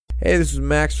Hey, this is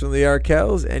Max from the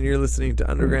Arkells, and you're listening to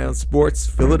Underground Sports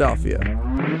Philadelphia.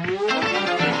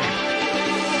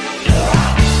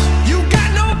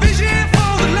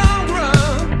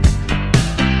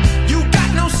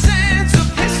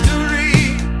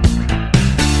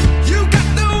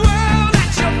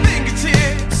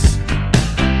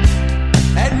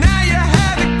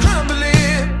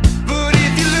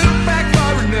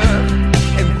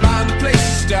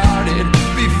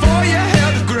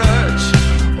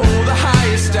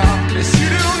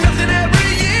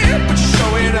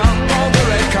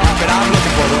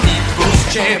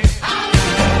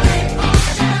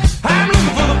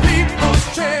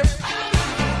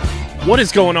 What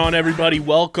is going on, everybody?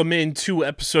 Welcome into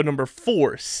episode number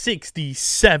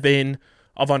 467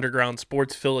 of Underground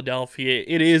Sports Philadelphia.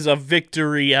 It is a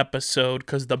victory episode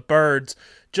because the Birds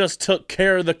just took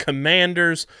care of the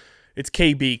Commanders. It's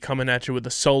KB coming at you with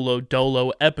a solo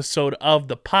dolo episode of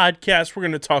the podcast. We're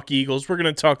going to talk Eagles, we're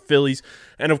going to talk Phillies,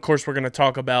 and of course we're going to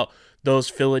talk about those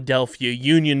Philadelphia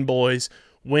Union boys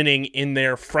winning in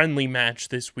their friendly match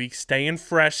this week, staying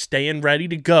fresh, staying ready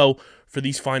to go for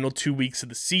these final 2 weeks of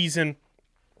the season.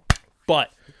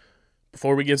 But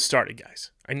before we get started,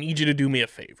 guys, I need you to do me a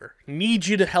favor. I need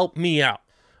you to help me out.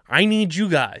 I need you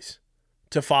guys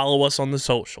to follow us on the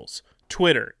socials.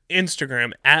 Twitter,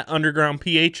 Instagram,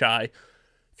 @UndergroundPHI,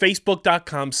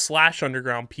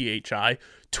 Facebook.com/UndergroundPHI,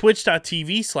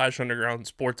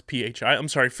 Twitch.tv/UndergroundSportsPHI. I'm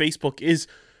sorry, Facebook is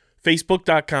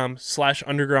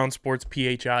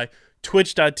Facebook.com/UndergroundSportsPHI,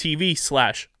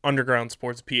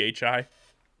 Twitch.tv/UndergroundSportsPHI.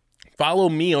 Follow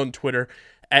me on Twitter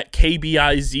at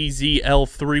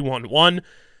KBIZZL311.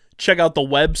 Check out the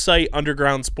website,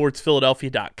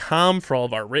 undergroundsportsphiladelphia.com, for all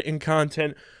of our written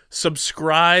content.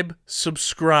 Subscribe to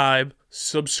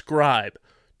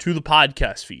the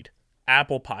podcast feed.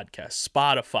 Apple Podcasts,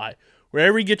 Spotify,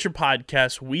 wherever you get your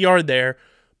podcasts, we are there.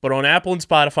 But on Apple and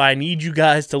Spotify, I need you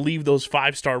guys to leave those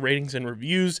 5-star ratings and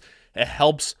reviews. It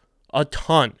helps a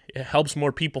ton. It helps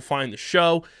more people find the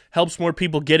show, helps more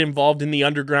people get involved in the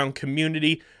underground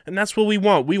community, and that's what we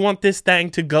want. We want this thing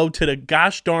to go to the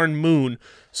gosh darn moon.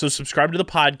 So subscribe to the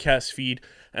podcast feed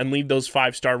and leave those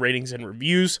 5-star ratings and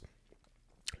reviews.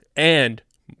 And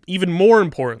even more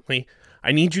importantly,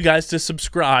 I need you guys to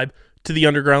subscribe to the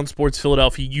Underground Sports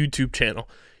Philadelphia YouTube channel.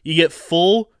 You get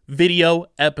full video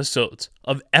episodes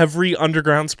of every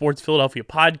Underground Sports Philadelphia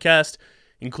podcast,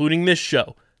 including this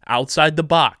show, Outside the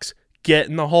Box, Get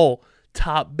in the Hole,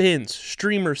 Top Bins,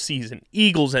 Streamer Season,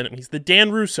 Eagles Enemies, The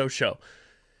Dan Russo Show.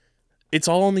 It's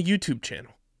all on the YouTube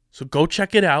channel. So go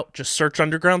check it out. Just search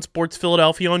Underground Sports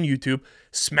Philadelphia on YouTube.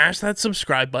 Smash that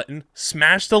subscribe button.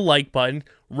 Smash the like button.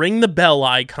 Ring the bell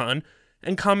icon.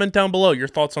 And comment down below your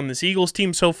thoughts on this Eagles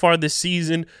team so far this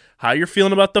season. How you're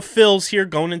feeling about the Phils here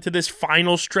going into this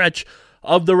final stretch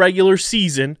of the regular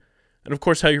season. And of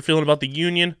course, how you're feeling about the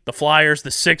Union, the Flyers, the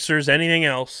Sixers, anything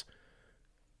else.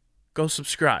 Go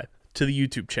subscribe to the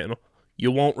YouTube channel.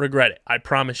 You won't regret it. I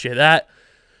promise you that.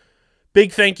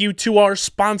 Big thank you to our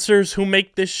sponsors who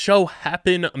make this show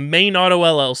happen. Main Auto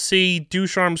LLC,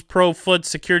 Ducharme's Pro Foot,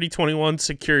 Security 21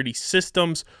 Security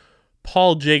Systems,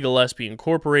 Paul J. Gillespie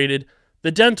Incorporated,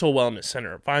 the Dental Wellness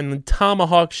Center of Vineland,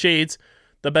 Tomahawk Shades,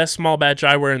 the best small batch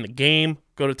eyewear in the game.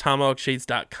 Go to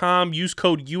tomahawkshades.com. Use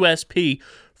code USP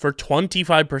for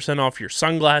 25% off your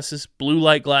sunglasses, blue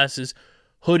light glasses,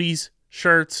 hoodies,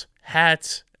 shirts,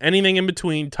 hats, anything in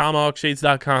between.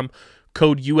 Tomahawkshades.com.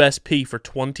 Code USP for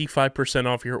 25%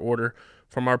 off your order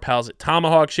from our pals at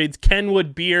Tomahawk Shades.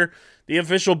 Kenwood Beer, the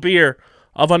official beer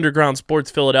of Underground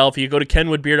Sports Philadelphia. Go to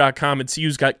kenwoodbeer.com and see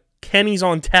who's got Kenny's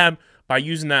on tap by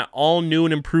using that all new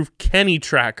and improved Kenny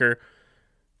tracker,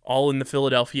 all in the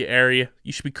Philadelphia area.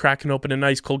 You should be cracking open a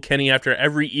nice cold Kenny after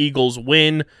every Eagles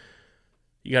win.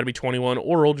 You got to be 21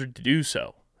 or older to do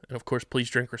so. And of course, please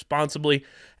drink responsibly.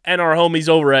 And our homies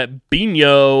over at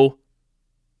Bino,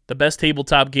 the best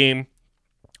tabletop game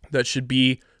that should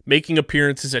be making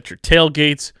appearances at your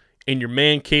tailgates, in your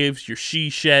man caves, your she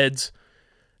sheds,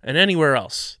 and anywhere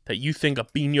else that you think a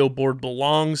Bino board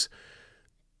belongs.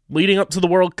 Leading up to the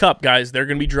World Cup, guys, they're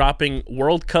going to be dropping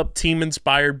World Cup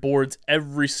team-inspired boards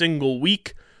every single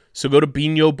week. So go to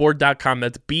BinoBoard.com.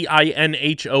 That's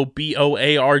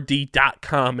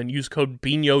BINHOBOARD.com and use code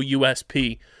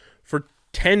BinoUSP for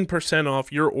 10%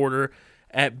 off your order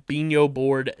at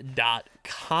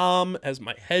BinoBoard.com. As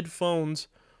my headphones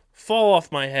fall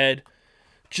off my head,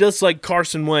 just like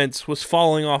Carson Wentz was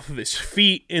falling off of his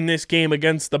feet in this game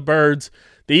against the Birds.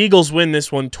 The Eagles win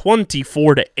this one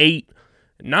 24-8.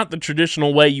 Not the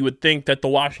traditional way you would think that the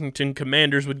Washington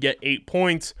Commanders would get 8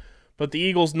 points, but the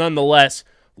Eagles nonetheless,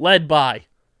 led by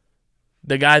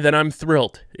the guy that I'm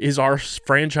thrilled is our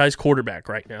franchise quarterback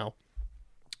right now.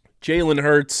 Jalen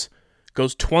Hurts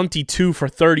goes 22 for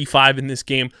 35 in this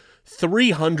game,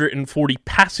 340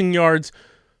 passing yards,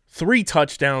 3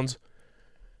 touchdowns,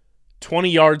 20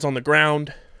 yards on the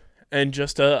ground, and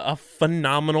just a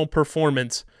phenomenal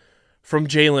performance from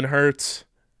Jalen Hurts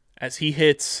as he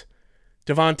hits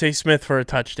Devontae Smith for a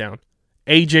touchdown,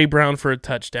 A.J. Brown for a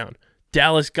touchdown,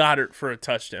 Dallas Goedert for a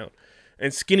touchdown,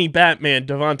 and skinny Batman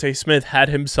Devontae Smith had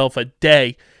himself a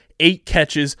day, 8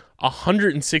 catches,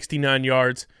 169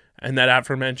 yards, and that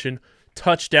aforementioned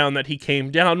touchdown that he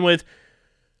came down with.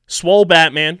 Swole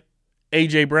Batman,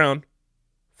 A.J. Brown,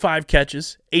 5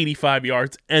 catches, 85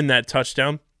 yards, and that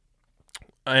touchdown.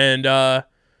 And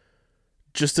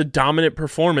just a dominant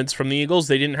performance from the Eagles.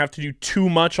 They didn't have to do too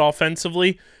much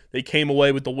offensively. They came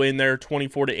away with the win there,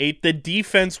 24-8. The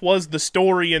defense was the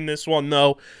story in this one,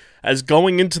 though, as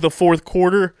going into the fourth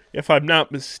quarter, if I'm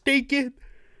not mistaken,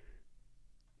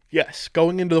 yes,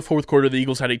 going into the fourth quarter, the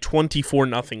Eagles had a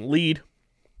 24-0 lead.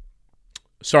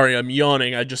 Sorry, I'm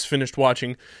yawning. I just finished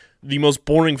watching the most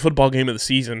boring football game of the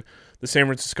season, the San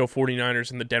Francisco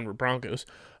 49ers and the Denver Broncos.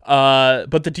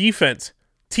 But the defense,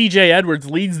 TJ Edwards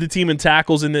leads the team in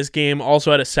tackles in this game,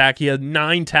 also had a sack. He had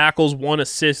 9 tackles, 1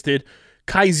 assisted.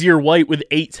 Kaiser White with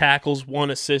 8 tackles, 1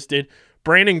 assisted.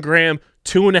 Brandon Graham,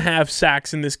 2.5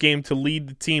 sacks in this game to lead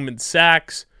the team in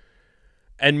sacks.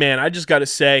 And man, I just got to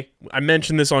say, I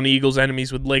mentioned this on Eagles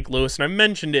Enemies with Lake Lewis, and I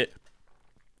mentioned it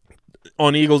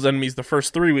on Eagles Enemies the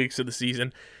first 3 weeks of the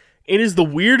season. It is the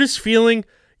weirdest feeling,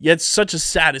 yet such a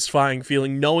satisfying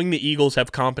feeling, knowing the Eagles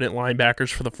have competent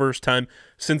linebackers for the first time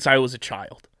since I was a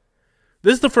child.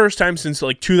 This is the first time since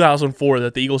like 2004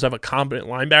 that the Eagles have a competent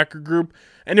linebacker group,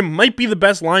 and it might be the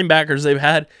best linebackers they've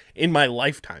had in my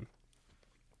lifetime.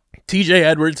 TJ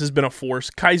Edwards has been a force.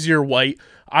 Kaiser White,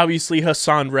 obviously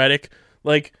Hassan Reddick.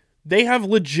 Like, they have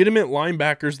legitimate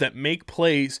linebackers that make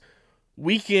plays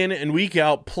week in and week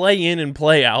out, play in and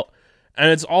play out.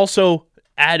 And it's also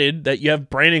added that you have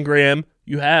Brandon Graham,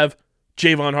 you have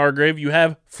Javon Hargrave, you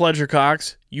have Fletcher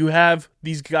Cox, you have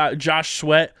these guys, Josh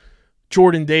Sweat,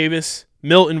 Jordan Davis,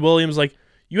 Milton Williams. Like,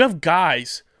 you have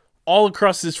guys all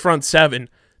across this front seven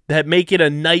that make it a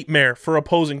nightmare for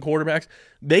opposing quarterbacks.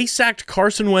 They sacked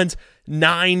Carson Wentz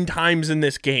 9 times in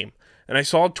this game. And I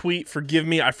saw a tweet, forgive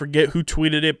me, I forget who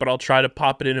tweeted it, but I'll try to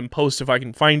pop it in and post if I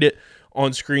can find it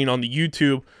on screen on the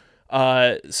YouTube.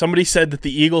 Somebody said that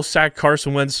the Eagles sacked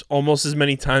Carson Wentz almost as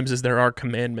many times as there are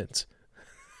commandments.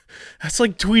 That's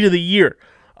like tweet of the year.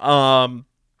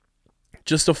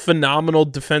 Just a phenomenal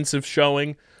defensive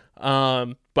showing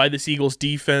by this Eagles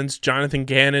defense. Jonathan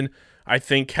Gannon, I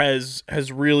think,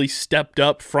 has really stepped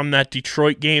up from that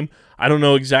Detroit game. I don't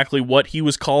know exactly what he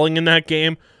was calling in that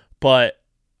game, but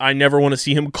I never want to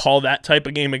see him call that type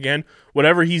of game again.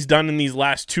 Whatever he's done in these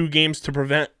last 2 games to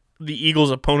prevent the Eagles'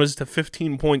 opponents to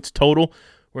 15 points total,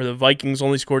 where the Vikings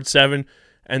only scored 7,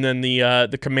 and then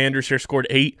the Commanders here scored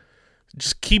 8.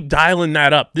 Just keep dialing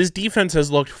that up. This defense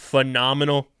has looked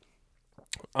phenomenal,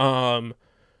 and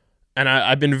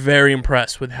I've been very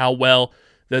impressed with how well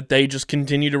that they just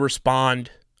continue to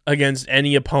respond against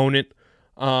any opponent.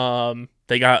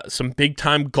 They got some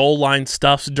big-time goal line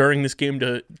stuffs during this game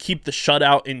to keep the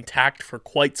shutout intact for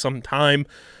quite some time.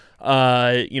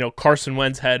 Carson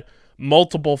Wentz had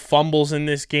multiple fumbles in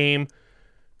this game,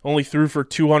 only threw for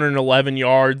 211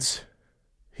 yards.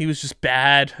 He was just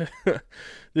bad.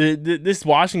 This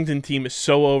Washington team is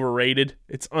so overrated.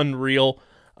 It's unreal.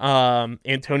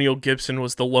 Antonio Gibson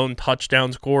was the lone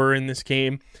touchdown scorer in this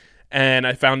game, and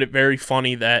I found it very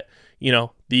funny that, the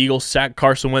Eagles sacked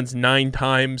Carson Wentz 9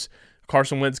 times.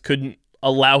 Carson Wentz couldn't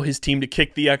allow his team to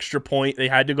kick the extra point. They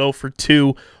had to go for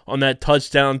 2 on that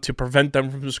touchdown to prevent them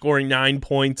from scoring 9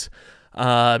 points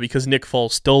because Nick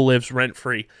Foles still lives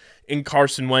rent-free in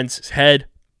Carson Wentz's head.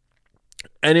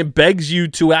 And it begs you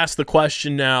to ask the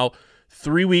question now,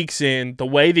 3 weeks in, the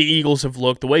way the Eagles have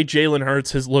looked, the way Jalen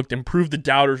Hurts has looked, and proved the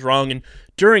doubters wrong. And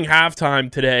during halftime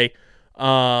today,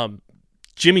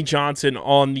 Jimmy Johnson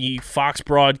on the Fox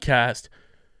broadcast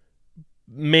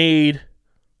made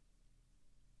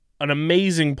an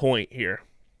amazing point here.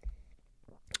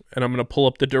 And I'm going to pull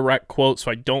up the direct quote so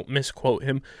I don't misquote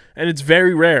him. And it's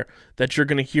very rare that you're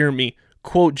going to hear me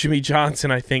quote Jimmy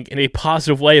Johnson, I think, in a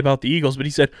positive way about the Eagles. But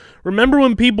he said, remember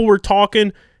when people were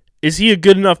talking, is he a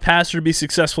good enough passer to be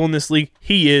successful in this league?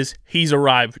 He is. He's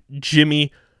arrived.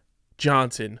 Jimmy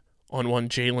Johnson on one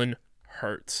Jalen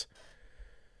Hurts.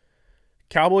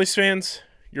 Cowboys fans,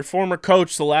 your former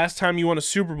coach, the last time you won a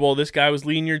Super Bowl, this guy was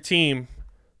leading your team.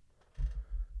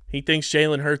 He thinks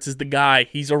Jalen Hurts is the guy.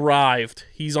 He's arrived.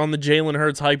 He's on the Jalen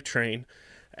Hurts hype train.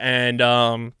 And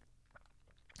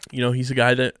He's a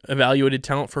guy that evaluated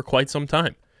talent for quite some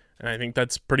time. And I think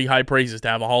that's pretty high praises to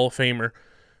have a Hall of Famer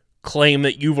claim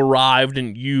that you've arrived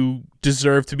and you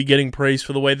deserve to be getting praise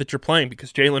for the way that you're playing,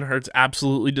 because Jalen Hurts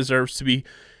absolutely deserves to be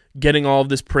getting all of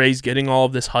this praise, getting all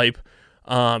of this hype,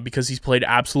 because he's played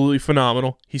absolutely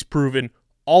phenomenal. He's proven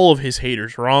all of his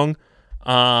haters wrong.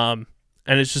 And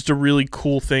it's just a really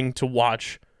cool thing to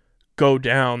watch go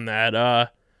down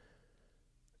that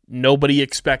nobody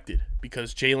expected,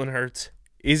 because Jalen Hurts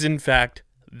is, in fact,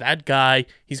 that guy.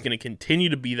 He's going to continue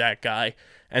to be that guy.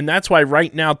 And that's why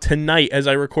right now, tonight, as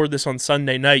I record this on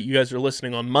Sunday night, you guys are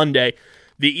listening on Monday,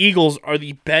 the Eagles are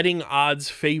the betting odds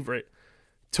favorite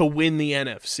to win the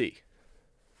NFC.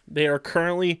 They are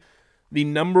currently the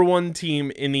number one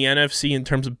team in the NFC in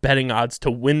terms of betting odds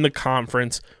to win the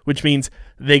conference, which means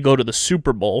they go to the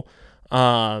Super Bowl.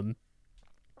 No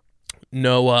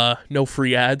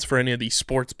free ads for any of these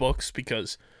sports books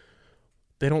because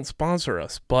they don't sponsor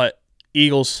us. But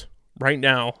Eagles right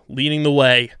now leading the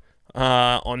way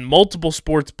on multiple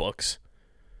sports books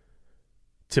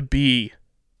to be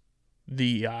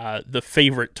the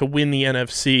favorite to win the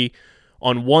NFC.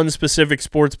 On one specific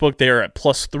sports book, they are at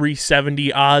plus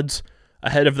 370 odds,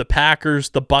 ahead of the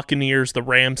Packers, the Buccaneers, the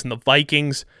Rams, and the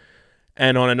Vikings.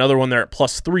 And on another one, they're at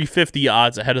plus 350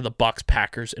 odds, ahead of the Bucs,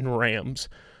 Packers, and Rams.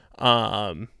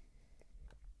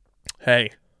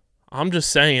 Hey, I'm just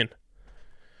saying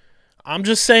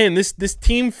this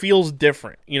team feels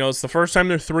different. It's the first time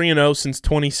they're 3-0 since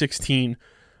 2016,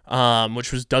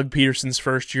 which was Doug Peterson's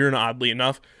first year, and oddly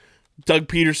enough, Doug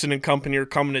Peterson and company are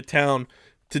coming to town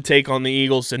to take on the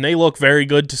Eagles, and they look very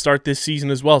good to start this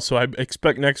season as well. So I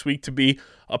expect next week to be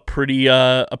a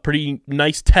pretty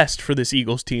nice test for this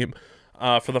Eagles team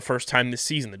for the first time this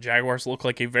season. The Jaguars look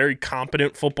like a very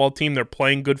competent football team. They're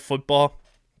playing good football,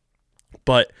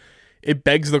 but it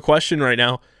begs the question right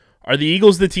now: are the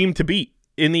Eagles the team to beat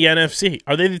in the NFC?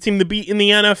 Are they the team to beat in the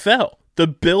NFL? The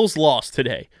Bills lost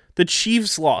today. The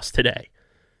Chiefs lost today.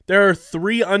 There are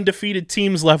 3 undefeated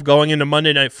teams left going into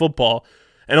Monday Night Football,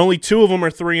 and only 2 of them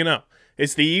are 3-0.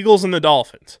 It's the Eagles and the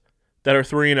Dolphins that are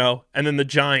 3-0, and then the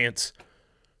Giants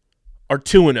are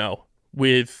 2-0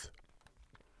 with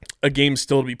a game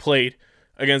still to be played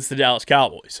against the Dallas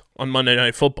Cowboys on Monday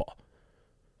Night Football.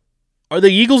 Are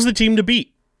the Eagles the team to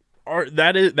beat?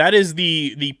 That is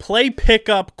the play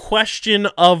pickup question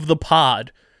of the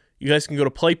pod. You guys can go to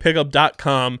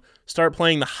playpickup.com, start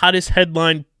playing the hottest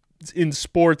headline in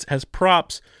sports as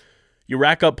props. You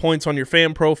rack up points on your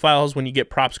fan profiles. When you get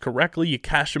props correctly, you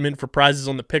cash them in for prizes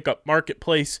on the pickup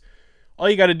marketplace. All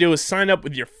you got to do is sign up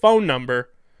with your phone number.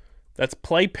 That's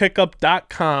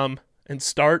playpickup.com and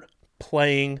start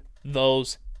playing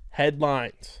those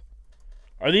headlines.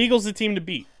 Are the Eagles the team to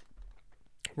beat?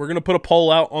 We're going to put a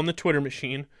poll out on the Twitter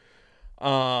machine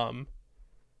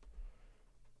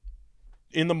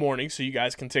in the morning, so you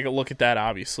guys can take a look at that,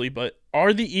 obviously. But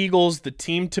are the Eagles the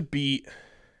team to beat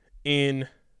in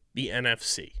the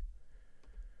NFC?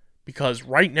 Because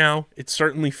right now, it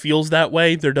certainly feels that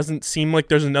way. There doesn't seem like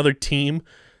there's another team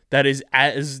that is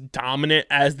as dominant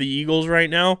as the Eagles right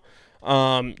now.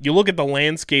 You look at the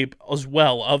landscape as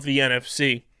well of the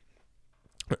NFC,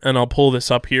 and I'll pull this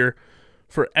up here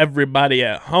for everybody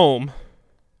at home.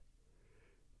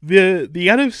 The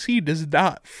NFC does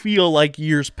not feel like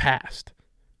years past.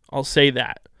 I'll say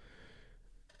that.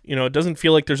 It doesn't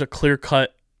feel like there's a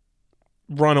clear-cut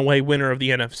runaway winner of the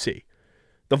NFC.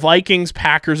 The Vikings,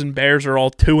 Packers, and Bears are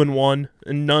all 2-1,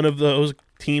 and none of those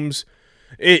teams,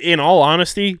 in all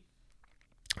honesty,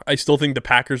 I still think the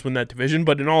Packers win that division,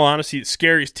 but in all honesty, the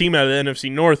scariest team out of the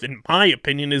NFC North, in my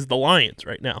opinion, is the Lions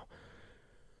right now.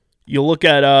 You look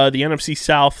at the NFC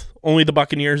South, only the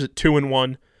Buccaneers at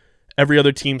 2-1. Every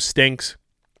other team stinks.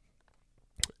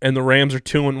 And the Rams are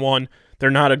 2-1. They're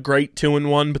not a great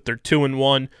 2-1, but they're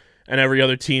 2-1. And every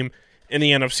other team in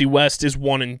the NFC West is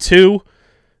 1-2.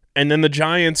 And then the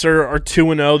Giants are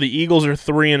 2-0. The Eagles are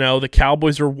 3-0. The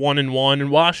Cowboys are 1-1. And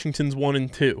Washington's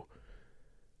 1-2.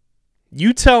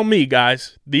 You tell me,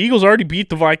 guys. The Eagles already beat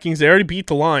the Vikings. They already beat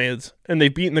the Lions. And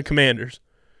they've beaten the Commanders.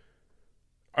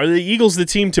 Are the Eagles the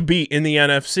team to beat in the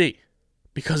NFC?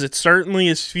 Because it certainly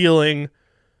is feeling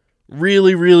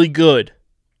really, really good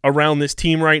around this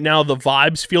team right now. The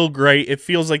vibes feel great. It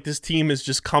feels like this team is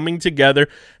just coming together.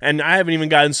 And I haven't even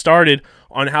gotten started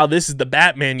on how this is the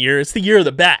Batman year. It's the year of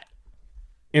the Bat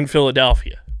in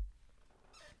Philadelphia.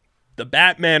 The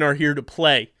Batman are here to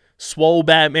play. Swole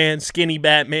Batman, skinny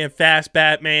Batman, fast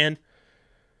Batman.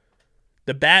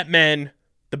 The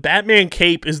Batman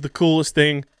cape is the coolest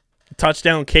thing. The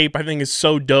touchdown cape, I think, is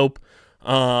so dope.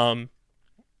 The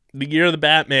year of the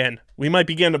Batman. We might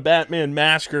be getting a Batman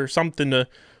mask or something to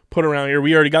put around here.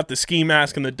 We already got the ski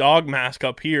mask and the dog mask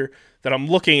up here that I'm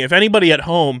looking. If anybody at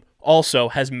home also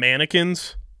has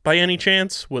mannequins by any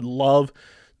chance, would love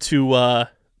to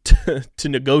to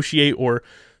negotiate or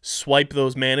swipe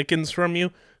those mannequins from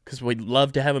you, because we'd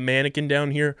love to have a mannequin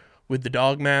down here with the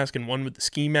dog mask and one with the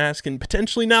ski mask and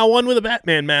potentially now one with a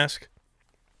Batman mask.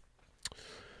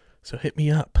 So hit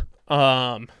me up.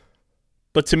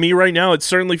 But to me right now, it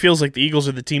certainly feels like the Eagles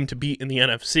are the team to beat in the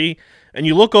NFC. And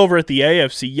you look over at the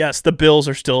AFC, yes, the Bills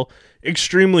are still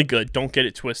extremely good. Don't get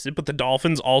it twisted. But the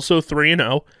Dolphins also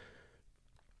 3-0.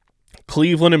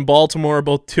 Cleveland and Baltimore are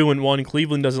both 2-1.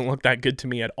 Cleveland doesn't look that good to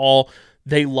me at all.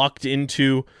 They lucked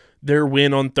into their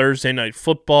win on Thursday Night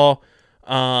Football.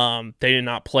 They did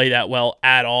not play that well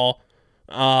at all.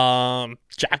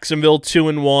 Jacksonville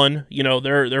 2-1. You know,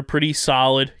 they're pretty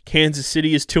solid. Kansas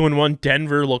City is 2-1.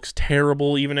 Denver looks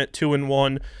terrible even at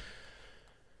 2-1.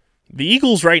 The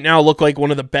Eagles right now look like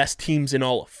one of the best teams in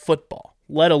all of football,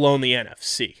 let alone the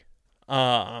NFC,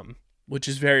 which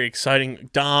is very exciting.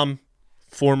 Dom,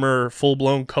 former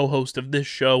full-blown co-host of this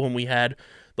show when we had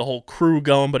the whole crew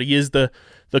going, but he is the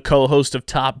co-host of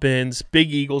Top Bins.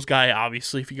 Big Eagles guy,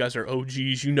 obviously. If you guys are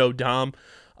OGs, you know Dom.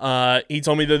 He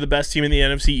told me they're the best team in the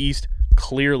NFC East.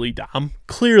 Clearly, Dom.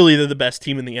 Clearly, they're the best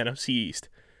team in the NFC East.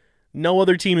 No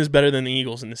other team is better than the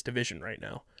Eagles in this division right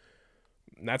now.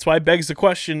 And that's why it begs the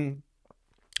question,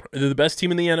 are they the best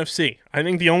team in the NFC? I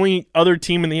think the only other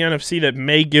team in the NFC that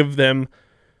may give them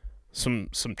some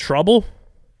trouble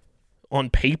on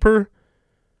paper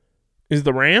is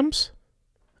the Rams.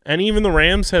 And even the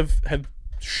Rams have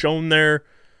shown their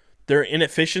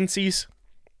inefficiencies.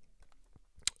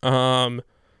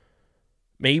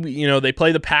 Maybe, you know, they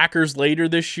play the Packers later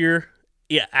this year.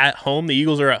 Yeah, at home. The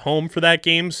Eagles are at home for that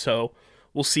game, so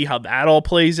we'll see how that all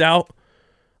plays out.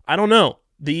 I don't know.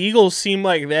 The Eagles seem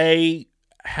like they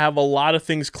have a lot of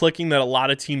things clicking that a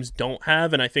lot of teams don't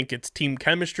have, and I think it's team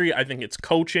chemistry. I think it's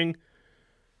coaching.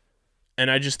 And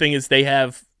I just think they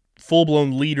have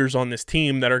full-blown leaders on this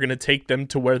team that are going to take them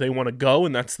to where they want to go,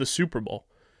 and that's the Super Bowl.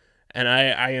 And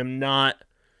I am not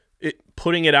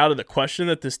putting it out of the question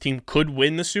that this team could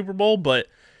win the Super Bowl, but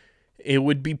it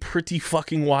would be pretty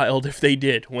fucking wild if they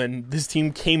did. When this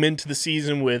team came into the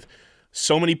season with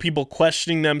so many people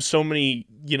questioning them, so many,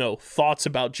 you know, thoughts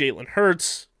about Jalen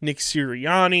Hurts, Nick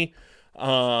Sirianni,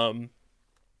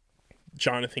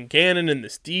 Jonathan Gannon and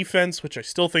this defense, which I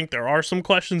still think there are some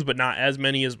questions, but not as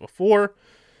many as before.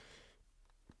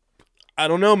 I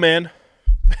don't know, man.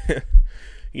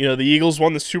 You know, the Eagles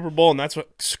won the Super Bowl, and that's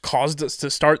what caused us to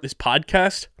start this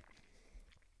podcast.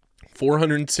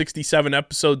 467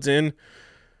 episodes in.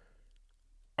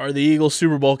 Are the Eagles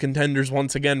Super Bowl contenders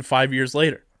once again 5 years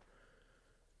later?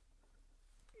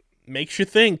 Makes you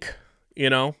think, you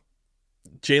know.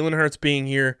 Jalen Hurts being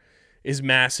here is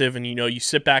massive, and, you know, you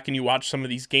sit back and you watch some of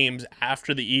these games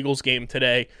after the Eagles game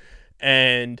today,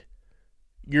 and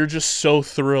you're just so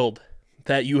thrilled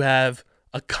that you have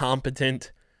a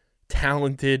competent,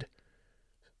 talented,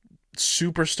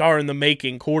 superstar in the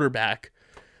making quarterback.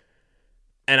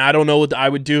 And I don't know what I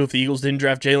would do if the Eagles didn't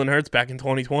draft Jalen Hurts back in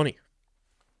 2020.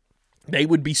 They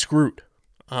would be screwed.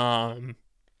 It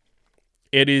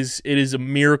is a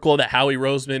miracle that Howie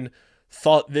Roseman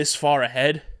thought this far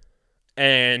ahead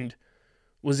and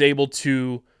was able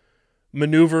to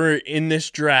maneuver in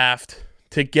this draft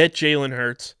to get Jalen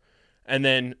Hurts, and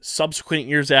then subsequent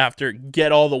years after,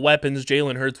 get all the weapons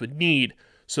Jalen Hurts would need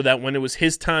so that when it was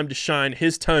his time to shine,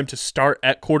 his time to start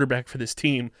at quarterback for this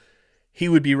team, he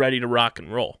would be ready to rock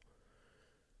and roll.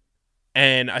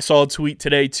 And I saw a tweet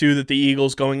today, too, that the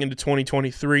Eagles going into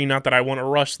 2023, not that I want to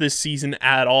rush this season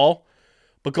at all,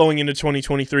 but going into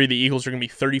 2023, the Eagles are going to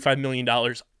be $35 million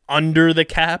under the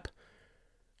cap.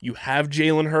 You have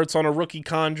Jalen Hurts on a rookie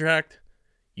contract.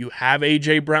 You have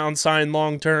A.J. Brown signed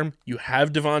long-term. You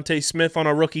have Devontae Smith on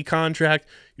a rookie contract.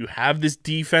 You have this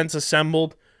defense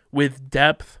assembled with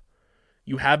depth.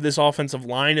 You have this offensive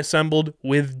line assembled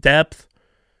with depth.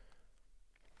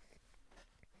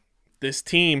 This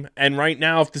team, and right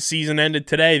now, if the season ended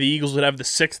today, the Eagles would have the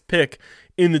 6th pick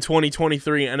in the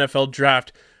 2023 NFL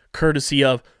Draft, courtesy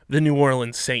of the New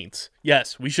Orleans Saints.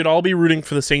 Yes, we should all be rooting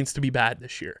for the Saints to be bad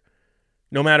this year.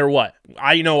 No matter what.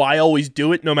 I know I always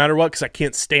do it no matter what because I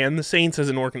can't stand the Saints as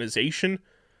an organization.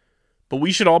 But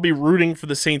we should all be rooting for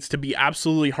the Saints to be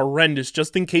absolutely horrendous.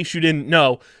 Just in case you didn't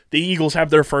know, the Eagles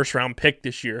have their first-round pick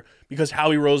this year because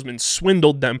Howie Roseman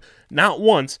swindled them not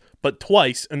once, but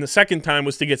twice. And the second time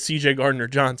was to get C.J.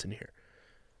 Gardner-Johnson here.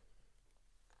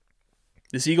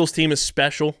 This Eagles team is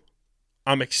special.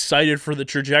 I'm excited for the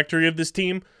trajectory of this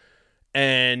team.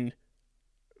 And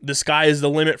the sky is the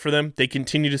limit for them. They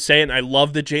continue to say it, and I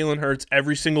love that Jalen Hurts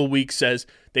every single week says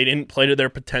they didn't play to their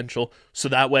potential, so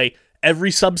that way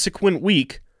every subsequent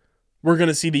week we're going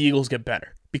to see the Eagles get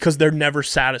better because they're never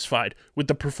satisfied with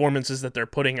the performances that they're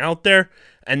putting out there,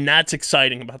 and that's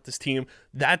exciting about this team.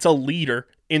 That's a leader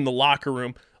in the locker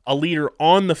room, a leader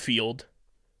on the field,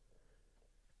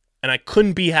 and I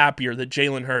couldn't be happier that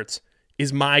Jalen Hurts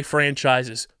is my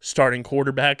franchise's starting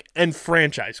quarterback and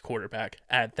franchise quarterback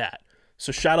at that.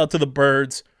 So shout out to the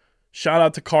Birds. Shout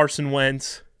out to Carson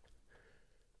Wentz.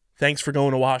 Thanks for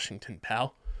going to Washington,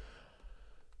 pal.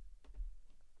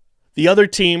 The other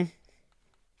team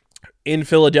in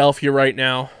Philadelphia right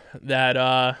now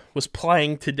that was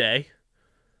playing today,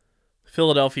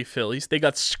 Philadelphia Phillies, they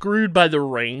got screwed by the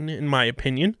rain, in my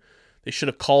opinion. They should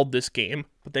have called this game,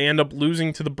 but they end up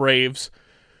losing to the Braves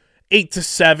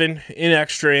 8-7 in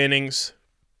extra innings.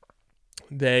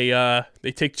 They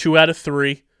take 2 out of 4.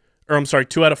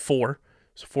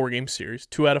 It's a 4-game series.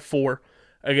 2 out of 4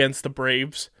 against the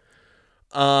Braves.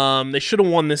 They should have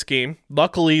won this game.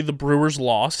 Luckily, the Brewers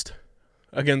lost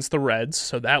against the Reds,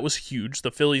 so that was huge.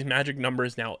 The Phillies' magic number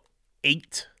is now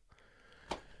 8.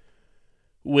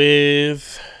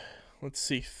 With,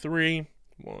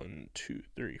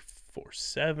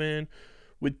 7.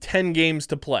 With 10 games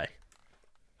to play.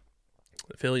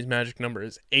 The Phillies' magic number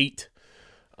is 8.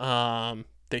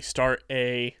 They start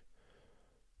a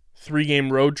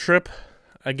 3-game road trip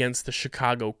against the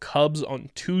Chicago Cubs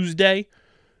on Tuesday.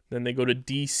 Then they go to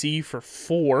D.C. for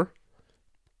 4.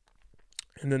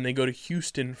 And then they go to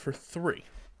Houston for 3.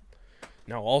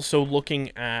 Now, also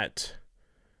looking at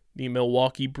the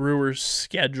Milwaukee Brewers'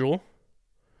 schedule.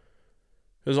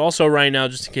 There's also right now,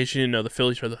 just in case you didn't know, the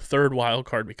Phillies are the 3rd wild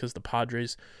card because the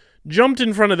Padres jumped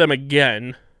in front of them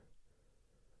again.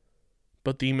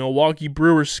 But the Milwaukee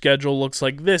Brewers' schedule looks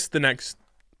like this the next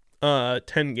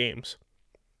 10 games.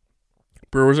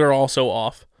 Brewers are also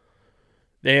off.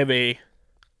 They have a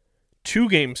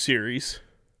 2-game series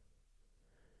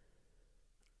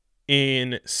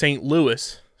in St.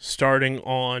 Louis starting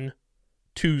on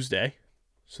Tuesday.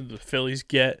 So the Phillies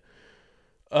get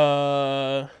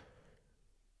no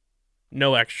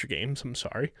extra games, I'm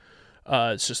sorry.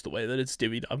 It's just the way that it's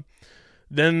divvied up.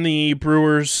 Then the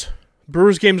Brewers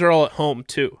games are all at home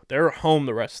too. They're at home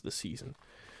the rest of the season.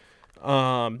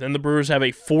 Then the Brewers have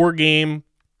a 4-game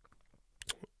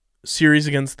series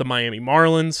against the Miami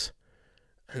Marlins,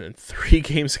 and then 3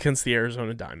 games against the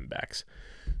Arizona Diamondbacks.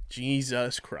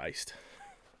 Jesus Christ.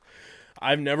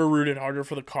 I've never rooted harder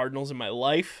for the Cardinals in my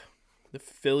life. The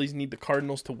Phillies need the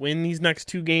Cardinals to win these next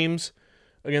 2 games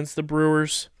against the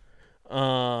Brewers.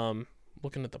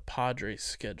 Looking at the Padres'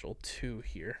 schedule too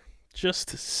here, just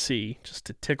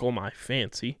to tickle my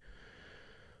fancy.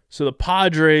 So the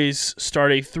Padres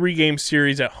start a 3-game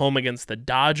series at home against the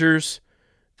Dodgers,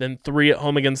 then 3 at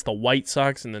home against the White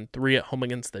Sox, and then 3 at home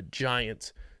against the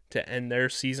Giants to end their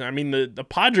season. I mean, the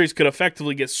Padres could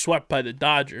effectively get swept by the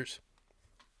Dodgers.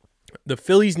 The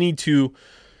Phillies need to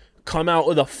come out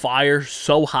with a fire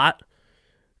so hot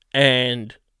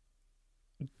and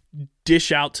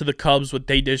dish out to the Cubs what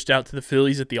they dished out to the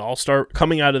Phillies at the All-Star,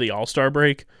 coming out of the All-Star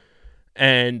break,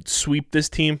 and sweep this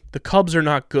team. The Cubs are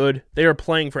not good. They are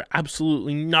playing for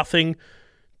absolutely nothing.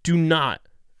 Do not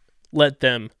let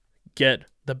them get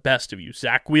the best of you.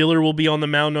 Zach Wheeler will be on the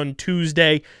mound on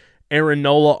Tuesday. Aaron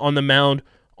Nola on the mound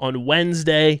on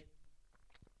Wednesday.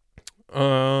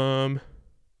 And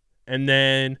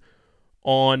then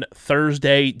on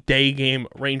Thursday, day game,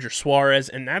 Ranger Suarez.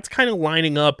 And that's kind of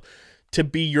lining up to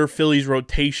be your Phillies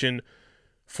rotation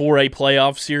for a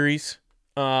playoff series.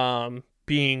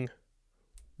 Being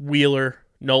Wheeler,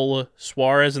 Nola,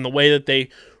 Suarez. And the way that they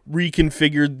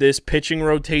reconfigured this pitching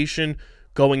rotation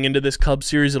going into this Cubs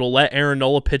series, it'll let Aaron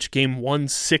Nola pitch game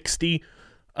 160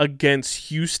 against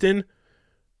Houston.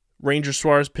 Ranger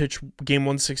Suarez pitch game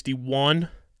 161.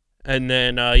 And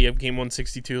then you have game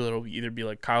 162. It'll either be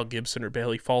like Kyle Gibson or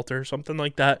Bailey Falter or something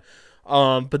like that.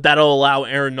 But that'll allow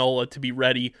Aaron Nola to be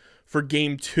ready for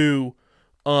game 2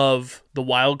 of the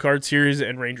wild card series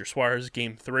and Ranger Suarez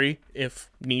game 3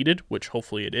 if needed, which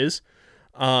hopefully it is.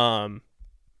 But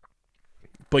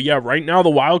yeah, right now the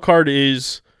wild card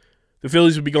is the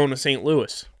Phillies would be going to St.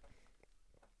 Louis,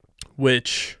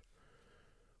 which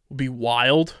would be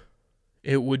wild.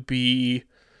 It would be...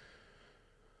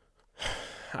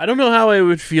 I don't know how I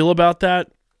would feel about that.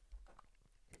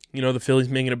 You know, the Phillies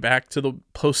making it back to the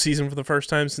postseason for the first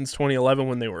time since 2011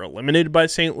 when they were eliminated by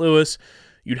St. Louis.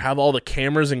 You'd have all the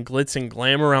cameras and glitz and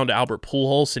glam around Albert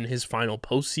Pujols in his final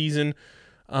postseason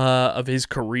of his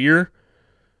career.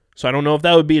 So I don't know if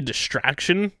that would be a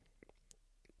distraction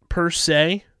per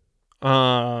se.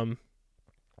 But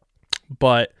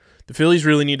But the Phillies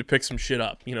really need to pick some shit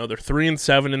up. They're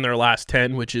 3-7 in their last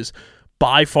 10, which is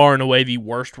by far and away the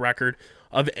worst record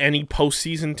of any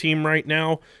postseason team right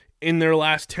now in their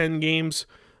last 10 games.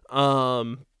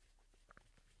 They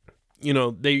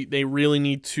really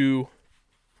need to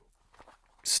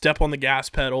step on the gas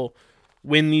pedal,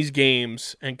 win these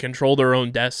games, and control their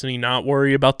own destiny, not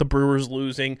worry about the Brewers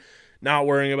losing, not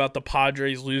worrying about the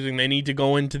Padres losing. They need to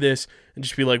go into this and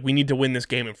just be like, we need to win this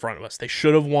game in front of us. They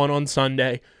should have won on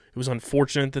Sunday. It was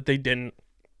unfortunate that they didn't.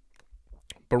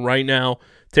 But right now,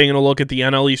 taking a look at the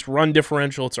NL East run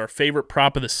differential, it's our favorite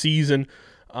prop of the season.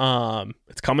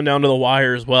 It's coming down to the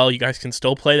wire as well. You guys can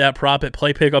still play that prop at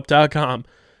playpickup.com.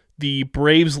 The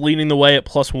Braves leading the way at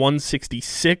plus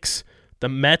 166. The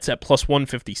Mets at plus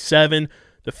 157.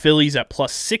 The Phillies at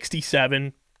plus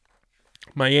 67.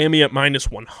 Miami at minus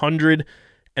 100.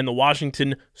 And the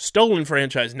Washington Stolen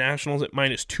Franchise Nationals at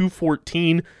minus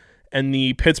 214. And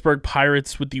the Pittsburgh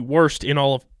Pirates with the worst in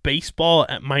all of baseball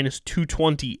at minus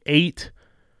 228.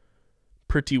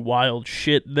 Pretty wild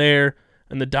shit there.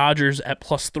 And the Dodgers at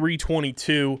plus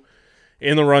 322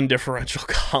 in the run differential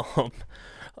column.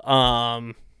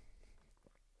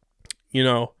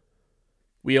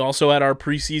 We also had our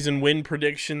preseason win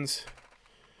predictions.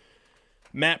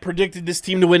 Matt predicted this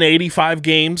team to win 85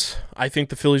 games. I think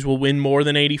the Phillies will win more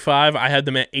than 85. I had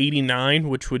them at 89,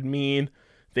 which would mean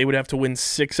they would have to win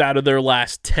 6 out of their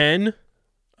last 10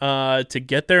 to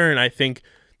get there, and I think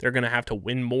they're going to have to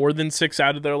win more than 6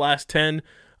 out of their last 10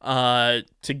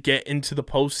 to get into the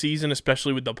postseason,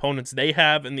 especially with the opponents they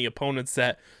have and the opponents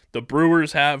that the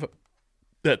Brewers have,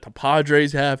 that the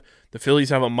Padres have. The Phillies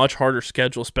have a much harder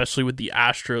schedule, especially with the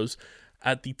Astros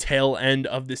at the tail end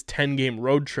of this 10-game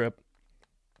road trip.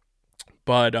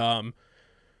 But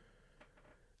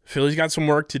Phillies got some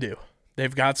work to do.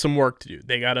 They've got some work to do.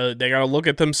 They gotta look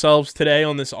at themselves today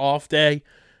on this off day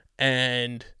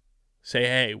and say,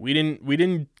 hey, we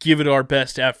didn't give it our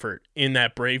best effort in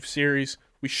that Brave series.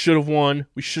 We should have won.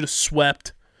 We should have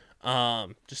swept.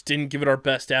 Just didn't give it our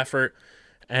best effort.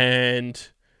 And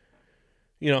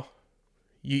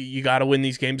you got to win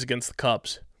these games against the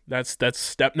Cubs. That's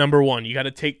step number one. You got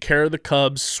to take care of the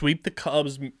Cubs, sweep the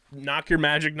Cubs, knock your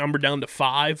magic number down to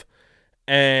 5,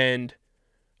 and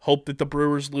hope that the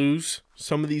Brewers lose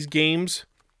some of these games.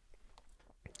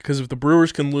 Because if the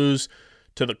Brewers can lose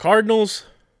to the Cardinals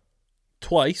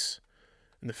twice,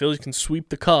 and the Phillies can sweep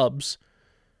the Cubs,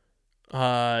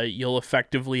 you'll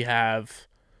effectively have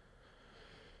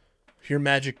your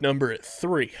magic number at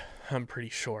 3, I'm pretty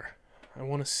sure. I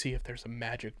want to see if there's a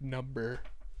magic number.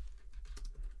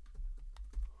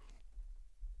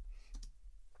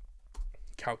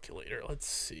 Calculator. Let's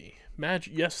see.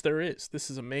 Magic. Yes, there is. This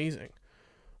is amazing.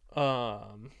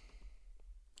 Let's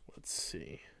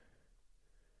see.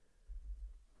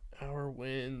 Our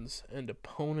wins and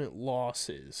opponent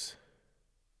losses.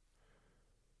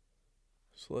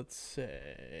 So let's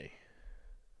say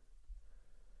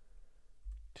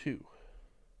 2.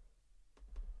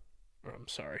 Or, I'm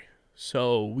sorry.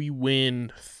 So we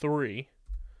win 3.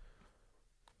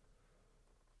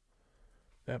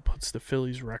 That puts the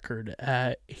Phillies record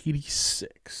at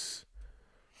 86.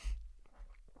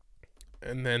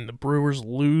 And then the Brewers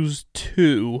lose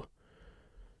 2.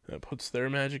 That puts their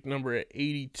magic number at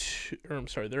 82. Or I'm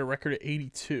sorry, their record at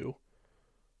 82.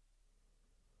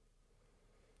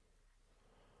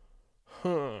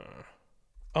 Oh,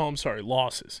 I'm sorry,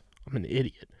 losses. I'm an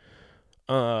idiot.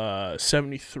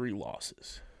 73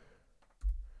 losses.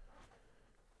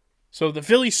 So if the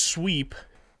Phillies sweep,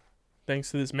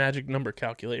 thanks to this magic number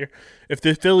calculator, if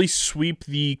the Phillies sweep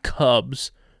the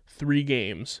Cubs 3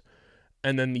 games,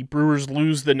 and then the Brewers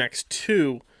lose the next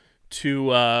 2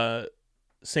 to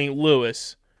St.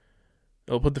 Louis,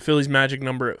 it'll put the Phillies magic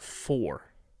number at 4.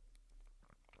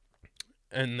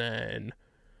 And then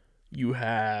you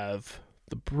have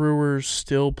the Brewers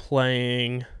still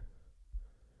playing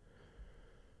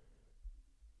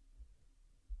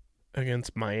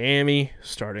against Miami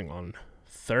starting on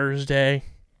Thursday.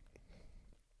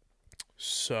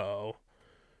 So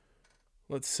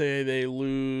let's say they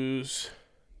lose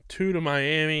 2 to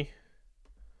Miami.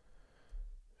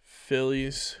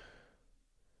 Phillies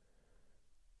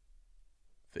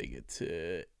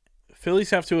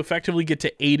have to effectively get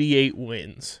to 88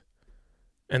 wins,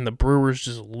 and the Brewers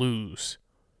just lose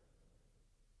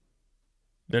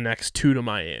the next 2 to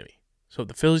Miami. So if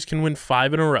the Phillies can win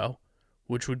 5 in a row,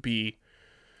 which would be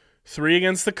 3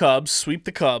 against the Cubs, sweep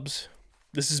the Cubs.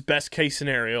 This is best case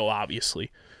scenario,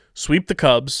 obviously. Sweep the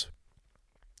Cubs,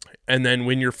 and then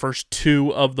win your first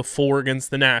 2 of the 4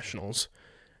 against the Nationals.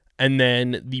 And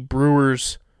then the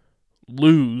Brewers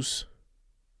lose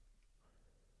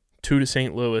 2 to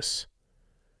St. Louis,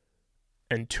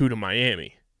 and 2 to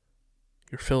Miami.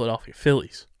 Your Philadelphia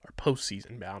Phillies are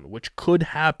postseason bound, which could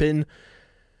happen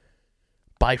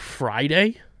by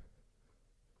Friday.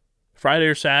 Friday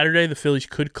or Saturday, the Phillies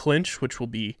could clinch, which will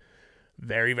be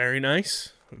very, very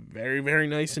nice. Very, very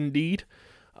nice indeed.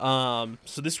 So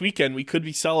this weekend, we could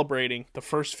be celebrating the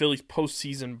first Phillies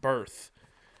postseason berth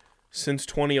since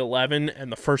 2011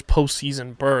 and the first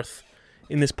postseason berth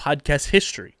in this podcast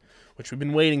history, which we've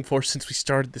been waiting for since we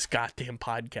started this goddamn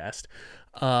podcast,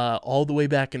 all the way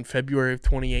back in February of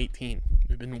 2018.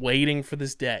 We've been waiting for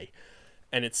this day.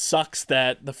 And it sucks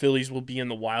that the Phillies will be in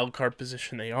the wild card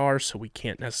position they are, so we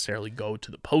can't necessarily go to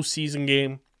the postseason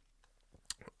game.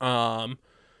 But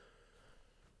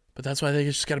that's why they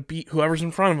just got to beat whoever's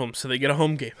in front of them, so they get a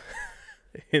home game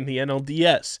in the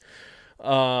NLDS.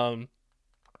 But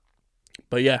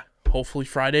yeah, hopefully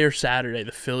Friday or Saturday,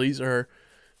 the Phillies are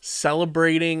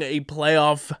celebrating a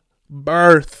playoff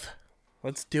berth.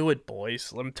 Let's do it,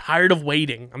 boys. I'm tired of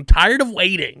waiting.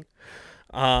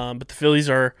 But the Phillies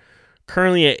are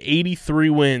currently at 83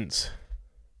 wins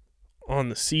on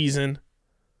the season,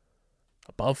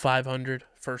 above 500.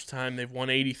 First time they've won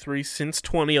 83 since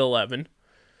 2011.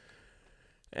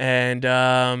 And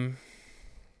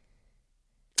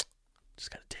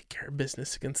just got to take care of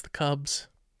business against the Cubs.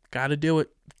 Got to do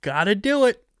it.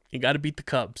 You got to beat the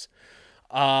Cubs.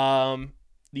 The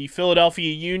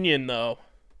Philadelphia Union, though,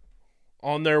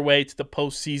 on their way to the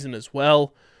postseason as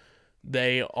well.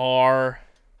 They are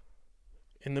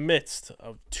in the midst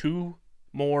of 2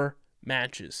 more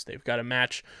matches. They've got a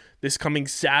match this coming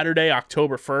Saturday,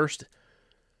 October 1st,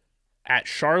 at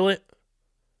Charlotte.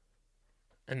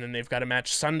 And then they've got a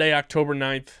match Sunday, October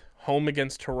 9th, home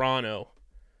against Toronto.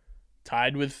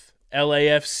 Tied with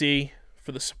LAFC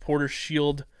for the Supporters'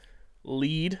 Shield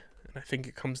lead. And I think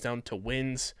it comes down to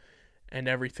wins and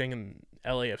everything. And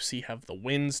LAFC have the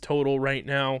wins total right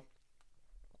now.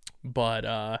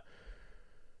 But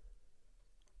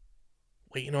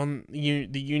waiting on the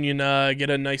Union get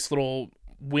a nice little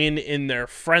win in their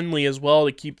friendly as well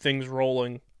to keep things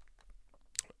rolling,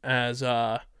 as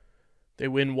they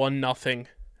win 1-0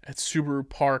 at Subaru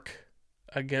Park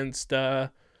against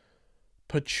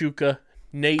Pachuca.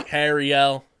 Nate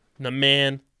Harriel, the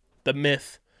man, the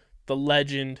myth, the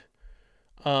legend,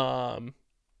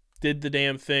 did the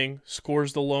damn thing,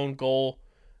 scores the lone goal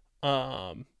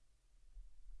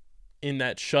in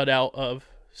that shutout of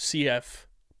CF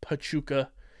Pachuca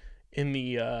in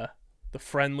the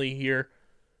friendly here.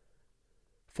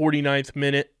 49th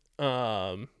minute,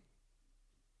 as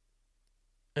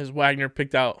Wagner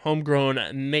picked out homegrown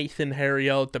Nathan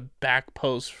Harriel at the back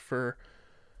post for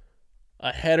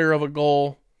a header of a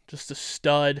goal. Just a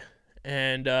stud.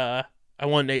 And I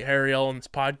want Nate Harriel on this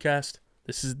podcast.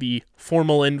 This is the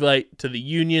formal invite to the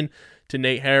Union, to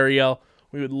Nate Harriel.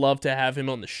 We would love to have him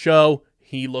on the show.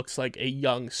 He looks like a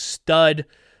young stud.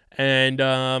 And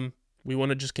we want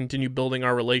to just continue building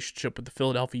our relationship with the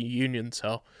Philadelphia Union.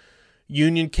 So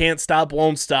Union can't stop,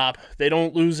 won't stop. They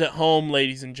don't lose at home,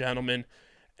 ladies and gentlemen.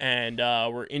 And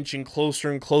we're inching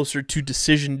closer and closer to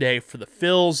decision day for the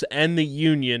Phils and the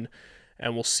Union.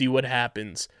 And we'll see what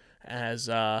happens as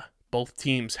both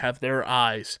teams have their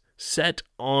eyes set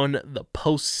on the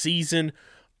postseason.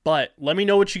 But let me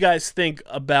know what you guys think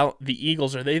about the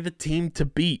Eagles. Are they the team to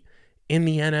beat in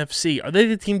the NFC? Are they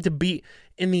the team to beat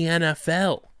in the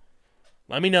NFL?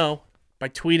 Let me know by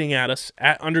tweeting at us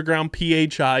at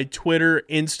UndergroundPHI, Twitter,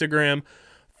 Instagram.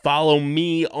 Follow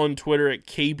me on Twitter at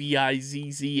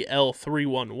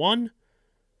KBIZZL311.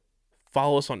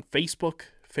 Follow us on Facebook,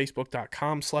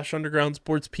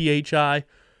 facebook.com/UndergroundSportsPHI,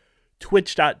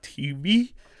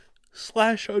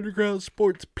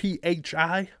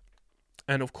 twitch.tv/UndergroundSportsPHI.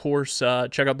 And of course,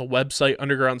 check out the website,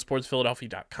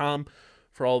 UndergroundSportsPhiladelphia.com,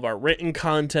 for all of our written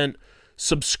content.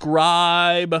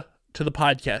 Subscribe to the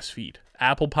podcast feed.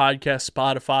 Apple Podcasts,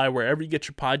 Spotify, wherever you get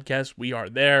your podcasts, we are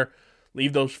there.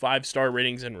 Leave those 5-star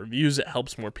ratings and reviews. It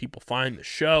helps more people find the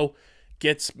show,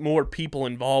 gets more people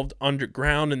involved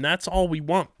underground, and that's all we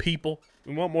want, people.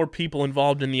 We want more people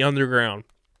involved in the underground.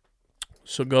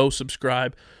 So go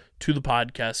subscribe to the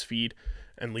podcast feed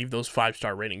and leave those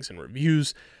 5-star ratings and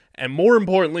reviews. And more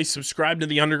importantly, subscribe to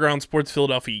the Underground Sports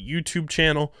Philadelphia YouTube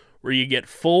channel, where you get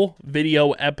full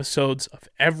video episodes of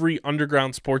every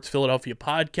Underground Sports Philadelphia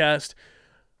podcast.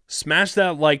 Smash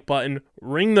that like button,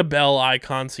 ring the bell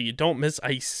icon so you don't miss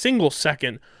a single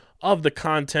second of the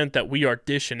content that we are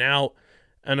dishing out.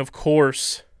 And of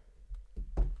course,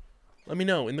 let me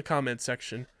know in the comment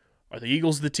section, are the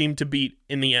Eagles the team to beat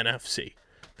in the NFC?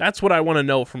 That's what I want to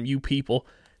know from you people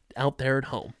out there at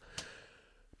home.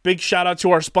 Big shout out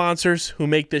to our sponsors who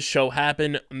make this show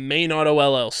happen. Main Auto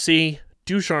LLC,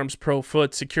 Ducharme's Pro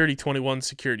Foot, Security 21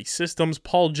 Security Systems,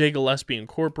 Paul J. Gillespie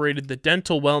Incorporated, the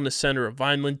Dental Wellness Center of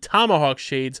Vineland, Tomahawk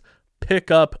Shades,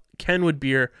 Pickup, Kenwood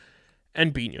Beer,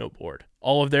 and Bino Board.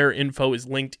 All of their info is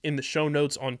linked in the show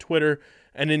notes on Twitter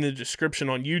and in the description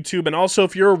on YouTube. And also,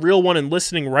 if you're a real one and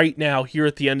listening right now here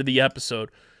at the end of the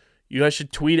episode, you guys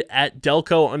should tweet at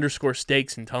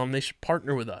Delco_Steaks and tell them they should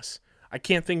partner with us. I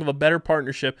can't think of a better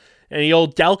partnership than the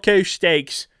old Delco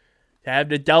Steaks to have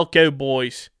the Delco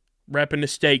boys repping the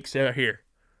steaks out here.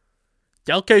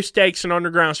 Delco Steaks and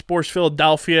Underground Sports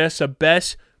Philadelphia. It's the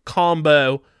best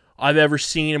combo I've ever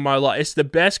seen in my life. It's the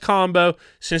best combo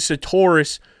since the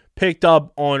Taurus picked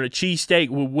up on a cheesesteak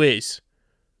with Whiz.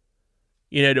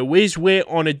 You know, the Whiz Wit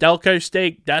on a Delco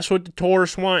steak, that's what the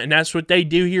Taurus want, and that's what they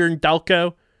do here in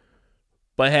Delco.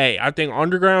 But hey, I think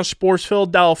Underground Sports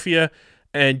Philadelphia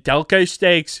and Delco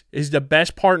Steaks is the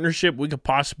best partnership we could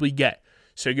possibly get.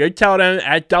 So go tell them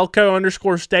at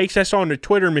Delco_Steaks. That's on the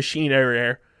Twitter machine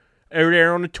over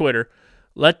there on the Twitter.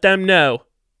 Let them know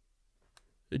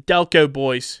the Delco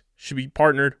boys should be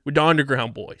partnered with the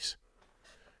Underground boys.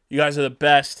 You guys are the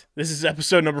best. This is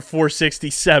episode number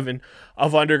 467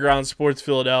 of Underground Sports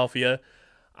Philadelphia.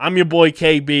 I'm your boy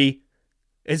KB.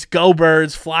 It's Go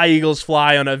Birds, Fly Eagles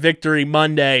Fly on a Victory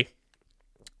Monday.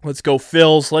 Let's go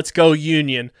Phils. Let's go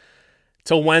Union.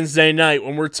 Till Wednesday night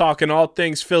when we're talking all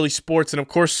things Philly sports and, of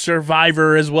course,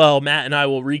 Survivor as well. Matt and I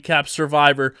will recap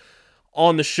Survivor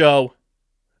on the show.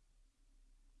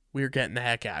 We're getting the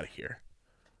heck out of here.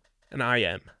 And I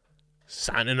am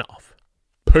signing off.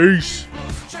 Peace.